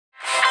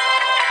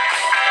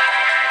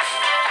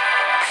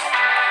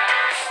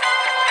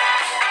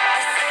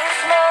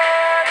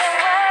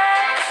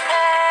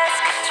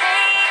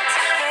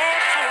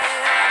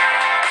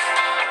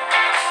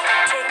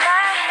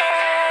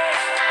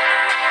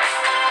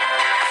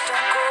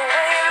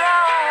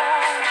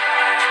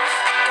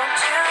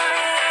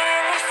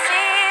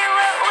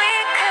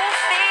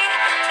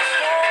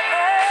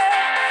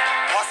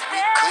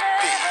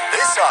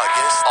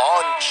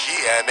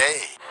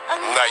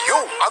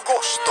Ngayong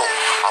Agosto,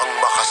 ang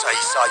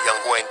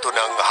makasaysayang kwento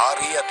ng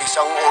hari at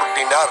isang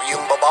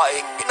ordinaryong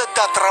babaeng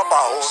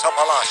nagtatrabaho sa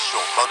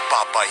palasyo.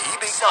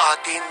 Magpapahibig sa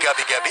atin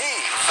gabi-gabi.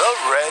 The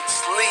Red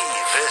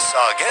Sleeve this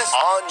August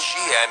on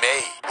GMA.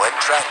 When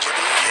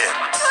tragedy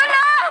hits,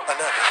 an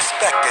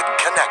unexpected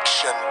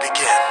connection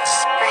begins.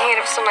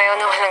 Mahirap sumayaw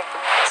na walang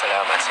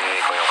Salamat, si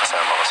Rico yung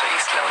kasama ko sa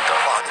Islang to.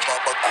 Paano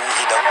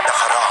babaguhin ang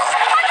nakaraan?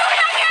 Ano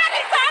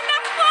nangyari sa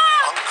anak ko?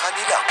 Ang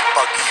kanilang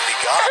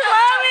pag-ibigan.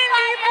 Mami,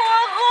 hindi po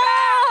ako!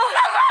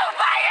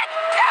 Nakabayad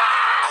na!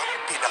 Ang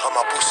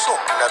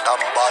pinakamapusok na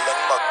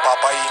tambalang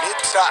magpapainit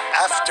sa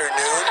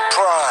Afternoon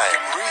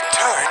Prime.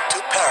 Return to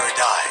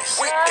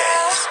Paradise.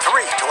 Weekdays,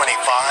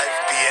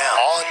 3:25 p.m.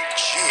 on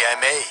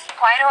GMA.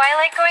 Why do I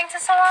like going to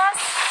salons?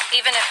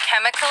 Even if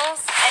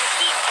chemicals and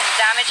heat can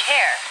damage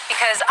hair.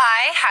 Because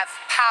I have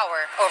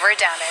power over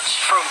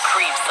damage. From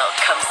Cream Silk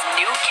comes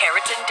new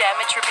Keratin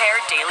Damage Repair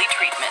Daily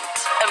Treatment.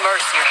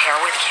 Immerse your hair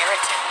with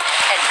keratin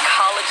and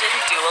collagen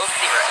dual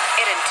serum.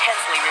 It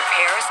intensely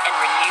repairs and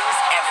renews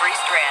every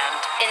strand.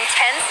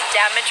 Intense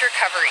damage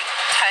recovery.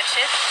 Touch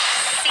it,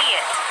 see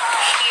it,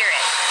 hear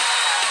it.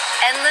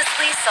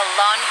 Endlessly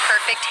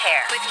salon-perfect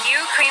hair. With new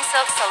Cream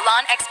Silk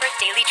Salon Expert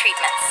Daily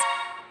Treatments.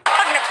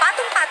 Pag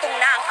nagpatong-patong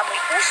na ang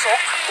amoy usok,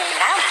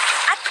 ulam,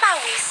 at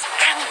pawis,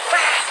 ang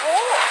baho.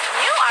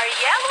 New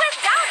Ariel with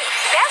Downy.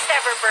 Best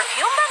ever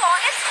perfume bango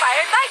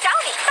inspired by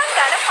Downy.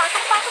 Tanggal ang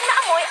patong-patong na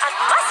amoy at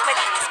mas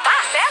malinis pa.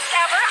 Best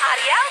ever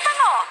Ariel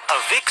bango. A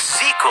Vic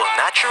Zico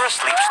Natural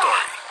Sleep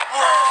Story.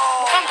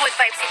 Mukhang good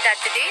vibes si Dad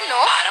today, no?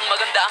 Parang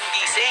maganda ang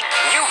gising.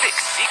 New Vic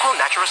Sequel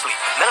Natural Sleep.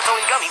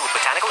 Melatonin gummy with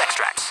botanical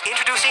extracts.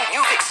 Introducing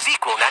New Vic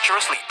Sequel Natural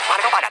Sleep.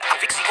 Mahalagang paalala,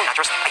 ang Vic Sequel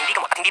Natural Sleep ay hindi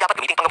gamot at hindi dapat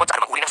gamitin panggamot sa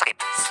anumang uri ng sakit.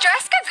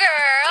 Stress ka,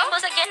 girl!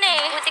 Tapos again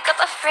buti ka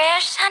pa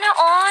fresh. Sana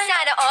all.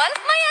 Sana all?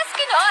 May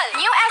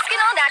Eskinol! New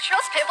Eskinol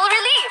Naturals Pimple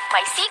Relief.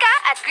 May sika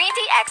at green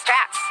tea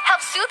extracts.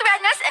 Helps soothe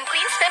redness and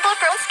cleans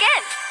pimple-prone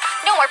skin.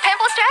 No more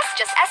pimple stress,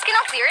 just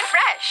Eskinol Clear and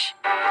Fresh.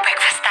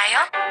 Breakfast tayo?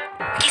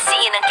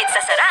 Gisingin ang kids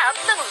sa sarap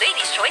ng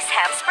Lady's Choice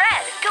Ham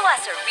Spread. Gawa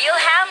sa real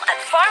ham at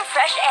farm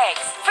fresh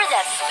eggs. For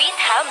that sweet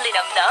ham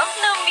linamnam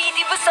na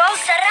meaty busog.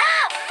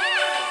 Sarap!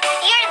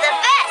 You're the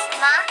best,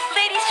 Ma.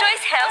 Lady's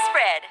Choice Ham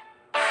Spread.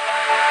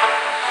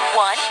 1,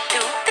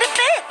 2,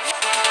 tripid.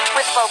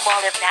 With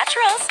Palmolive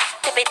Naturals,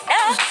 tipid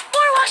na,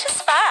 more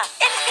washes pa.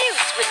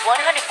 Infused with 100%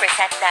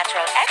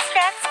 natural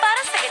extracts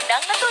para sa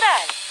gandang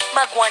natural.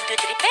 Mag 1, 2,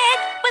 tripid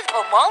with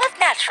Palmolive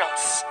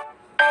Naturals.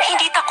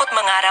 Hindi takot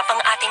mangarap ang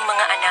ating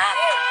mga anak.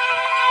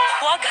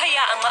 Huwag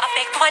hayaang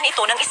maapektuhan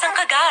ito ng isang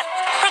kagat.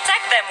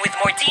 Protect them with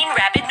Mortein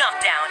Rapid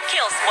Knockdown.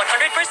 Kills 100%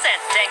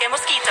 dengue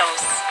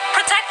mosquitoes.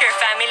 Protect your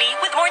family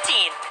with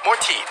Mortein.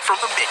 Mortein from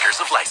the makers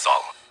of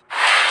Lysol.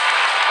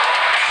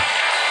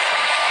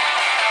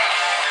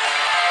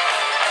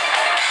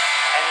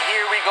 And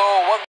here we go.